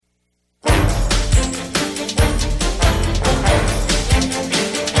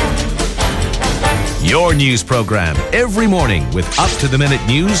Your news program every morning with up-to-the-minute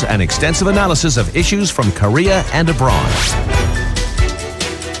news and extensive analysis of issues from Korea and abroad.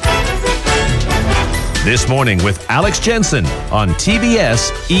 This morning with Alex Jensen on TBS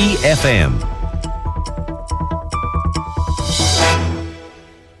EFM.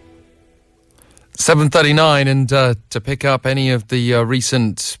 .39, and to pick up any of the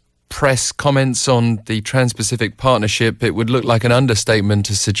recent press comments on the Trans-Pacific Partnership, it would look like an understatement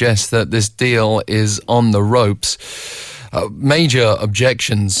to suggest that this deal is on the ropes. Major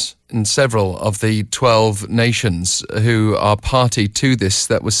objections in several of the 12 nations who are party to this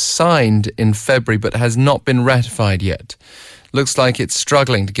that was signed in February but has not been ratified yet. Looks like it's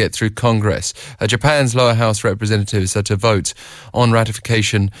struggling to get through Congress. Japan's lower house representatives are to vote on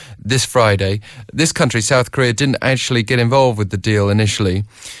ratification this Friday. This country, South Korea, didn't actually get involved with the deal initially,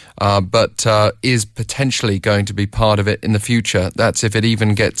 but is potentially going to be part of it in the future. That's if it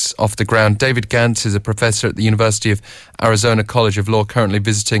even gets off the ground. David Gantz is a professor at the University of Arizona College of Law, currently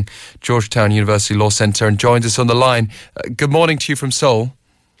visiting Georgetown University Law Center, and joins us on the line. Good morning to you from Seoul.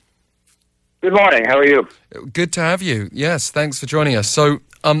 Good morning. How are you? Good to have you. Yes, thanks for joining us. So,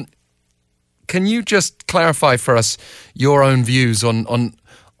 can you just clarify for us your own views on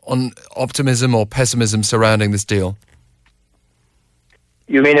optimism or pessimism surrounding this deal?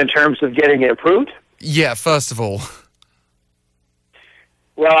 You mean in terms of getting it approved? Yeah, first of all.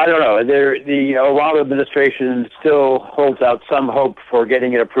 Well, I don't know. The Obama administration still holds out some hope for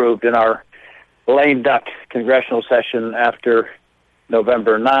getting it approved in our lame duck congressional session after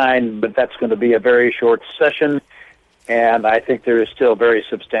November 9, but that's going to be a very short session, and I think there is still very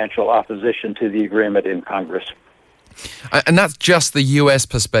substantial opposition to the agreement in Congress. And that's just the U.S.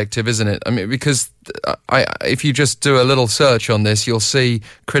 perspective, isn't it? I mean, because if you just do a little search on this, you'll see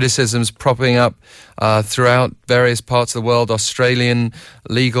criticisms propping up throughout various parts of the world, Australian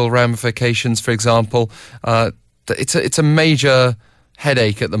legal ramifications, for example. It's a major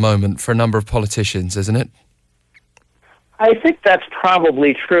headache at the moment for a number of politicians, isn't it? I think that's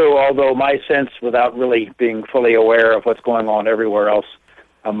probably true, although my sense, without really being fully aware of what's going on everywhere else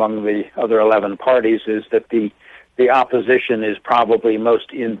among the other 11 parties, is that the opposition is probably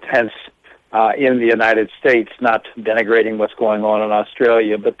most intense in the United States, not denigrating what's going on in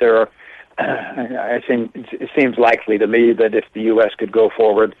Australia, but there are, I think it seems likely to me that if the U.S. could go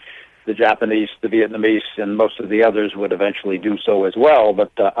forward, the Japanese, the Vietnamese, and most of the others would eventually do so as well,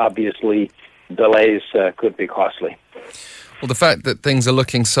 but obviously delays could be costly. Well, the fact that things are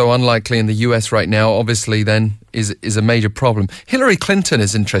looking so unlikely in the US right now, obviously, then is a major problem. Hillary Clinton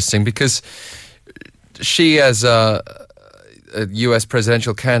is interesting because she, as a US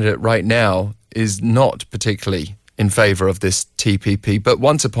presidential candidate right now, is not particularly in favor of this TPP. But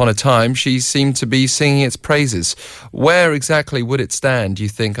once upon a time, she seemed to be singing its praises. Where exactly would it stand, do you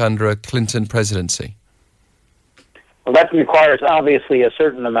think, under a Clinton presidency? Well, that requires, obviously, a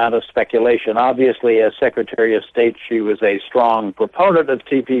certain amount of speculation. Obviously, as Secretary of State, she was a strong proponent of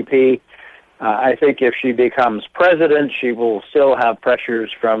TPP. I think if she becomes president, she will still have pressures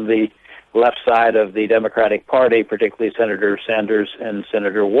from the left side of the Democratic Party, particularly Senator Sanders and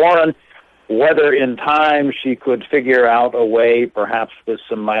Senator Warren. Whether in time she could figure out a way, perhaps with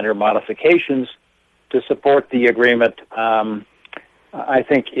some minor modifications, to support the agreement, I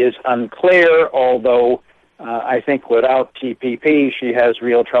think is unclear, although I think without TPP, she has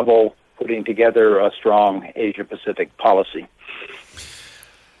real trouble putting together a strong Asia-Pacific policy.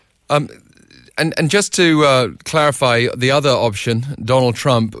 And just to clarify, the other option, Donald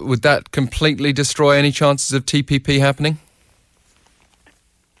Trump, would that completely destroy any chances of TPP happening?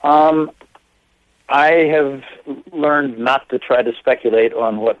 I have learned not to try to speculate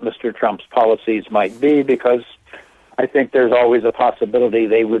on what Mr. Trump's policies might be, because I think there's always a possibility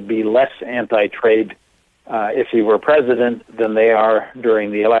they would be less anti-trade if he were president than they are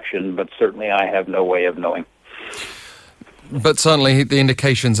during the election, but certainly I have no way of knowing. But certainly the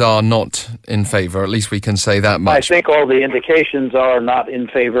indications are not in favor, at least we can say that much. I think all the indications are not in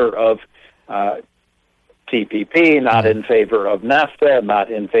favor of TPP, not in favor of NAFTA,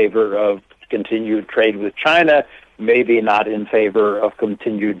 not in favor of continued trade with China, maybe not in favor of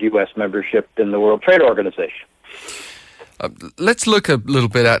continued U.S. membership in the World Trade Organization. Let's look a little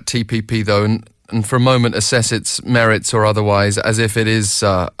bit at TPP, though, and for a moment assess its merits or otherwise, as if it is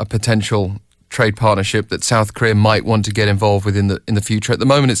a potential trade partnership that South Korea might want to get involved with in the future. At the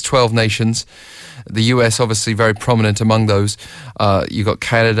moment, it's 12 nations. The US obviously very prominent among those. You've got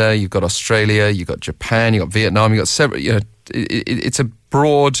Canada, you've got Australia, you've got Japan, you've got Vietnam, you've got several. It's a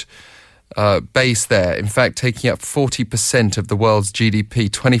broad base there. In fact, taking up 40% of the world's GDP,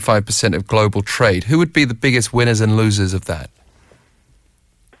 25% of global trade. Who would be the biggest winners and losers of that?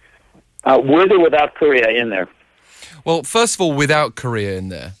 With or without Korea in there? Well, first of all, without Korea in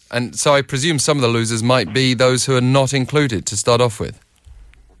there. And so I presume some of the losers might be those who are not included to start off with.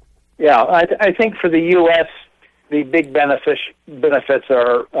 Yeah, I think for the U.S., the big benefits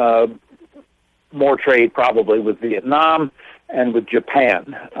are more trade probably with Vietnam and with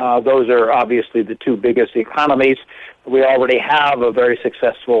Japan. Those are obviously the two biggest economies. We already have a very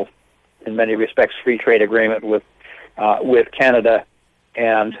successful, in many respects, free trade agreement with Canada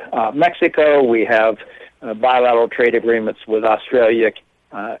and Mexico. We have bilateral trade agreements with Australia,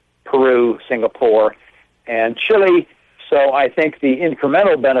 Peru, Singapore, and Chile. So I think the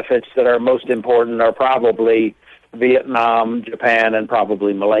incremental benefits that are most important are probably Vietnam, Japan, and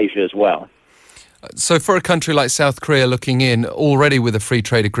probably Malaysia as well. So for a country like South Korea looking in, already with a free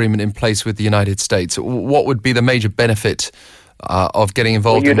trade agreement in place with the United States, what would be the major benefit of getting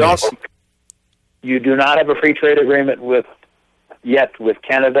involved in this? You do not have a free trade agreement with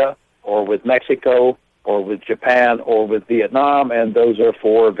Canada or with Mexico or with Japan or with Vietnam, and those are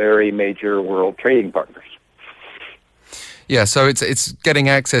four very major world trading partners. Yeah, so it's getting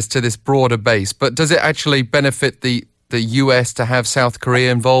access to this broader base. But does it actually benefit the US to have South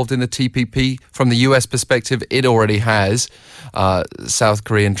Korea involved in the TPP? From the US perspective, it already has South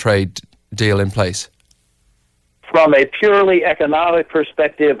Korean trade deal in place. From a purely economic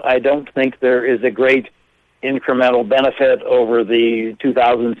perspective, I don't think there is a great incremental benefit over the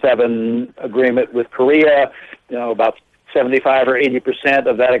 2007 agreement with Korea. About 75 or 80%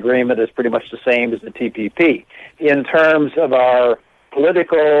 of that agreement is pretty much the same as the TPP. In terms of our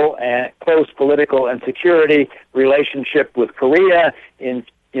close political and security relationship with Korea, in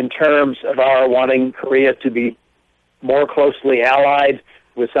terms of our wanting Korea to be more closely allied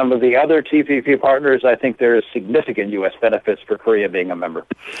with some of the other TPP partners, I think there is significant U.S. benefits for Korea being a member.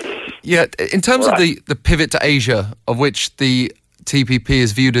 Yeah, in terms of the pivot to Asia, of which the TPP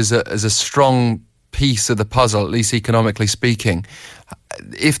is viewed as a strong piece of the puzzle, at least economically speaking,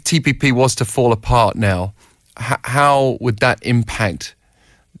 if TPP was to fall apart now, how would that impact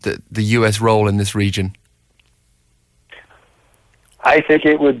the U.S. role in this region? I think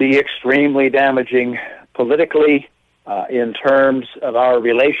it would be extremely damaging politically in terms of our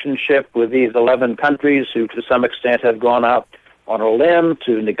relationship with these 11 countries who to some extent have gone out on a limb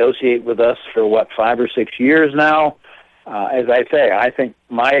to negotiate with us for, 5 or 6 years now. As I say, I think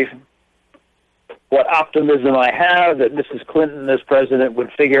what optimism I have that Mrs. Clinton as president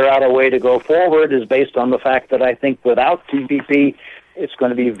would figure out a way to go forward is based on the fact that I think without TPP, it's going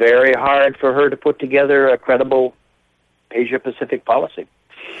to be very hard for her to put together a credible Asia-Pacific policy.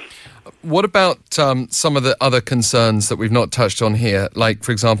 What about some of the other concerns that we've not touched on here, like,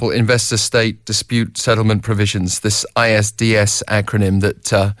 for example, investor-state dispute settlement provisions, this ISDS acronym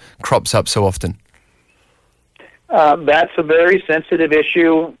that crops up so often? That's a very sensitive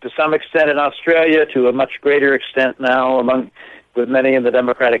issue to some extent in Australia, to a much greater extent now with many in the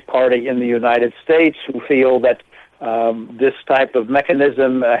Democratic Party in the United States who feel that this type of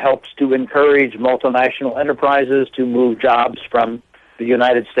mechanism helps to encourage multinational enterprises to move jobs from the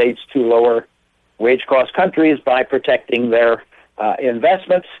United States to lower wage cost countries by protecting their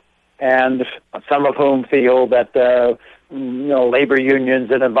investments, and some of whom feel that labor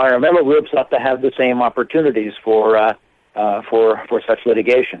unions and environmental groups ought to have the same opportunities for such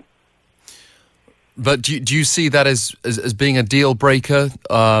litigation. But do you see that as being a deal breaker,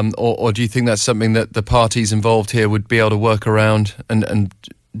 or do you think that's something that the parties involved here would be able to work around and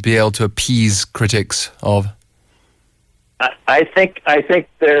be able to appease critics of? I think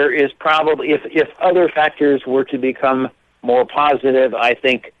there is probably, if other factors were to become more positive, I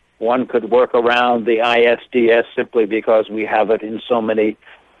think one could work around the ISDS simply because we have it in so many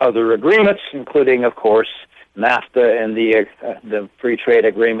other agreements, including, of course, NAFTA and the free trade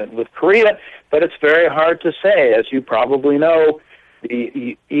agreement with Korea. But it's very hard to say. As you probably know,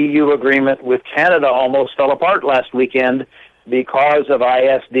 the EU agreement with Canada almost fell apart last weekend because of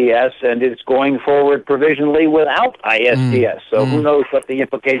ISDS, and it's going forward provisionally without ISDS. So who knows what the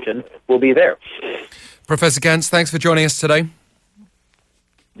implication will be there. Professor Gantz, thanks for joining us today.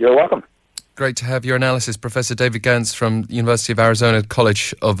 You're welcome. Great to have your analysis. Professor David Gantz from the University of Arizona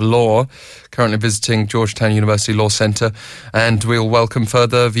College of Law, currently visiting Georgetown University Law Center. And we'll welcome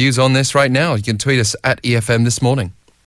further views on this right now. You can tweet us at EFM This Morning.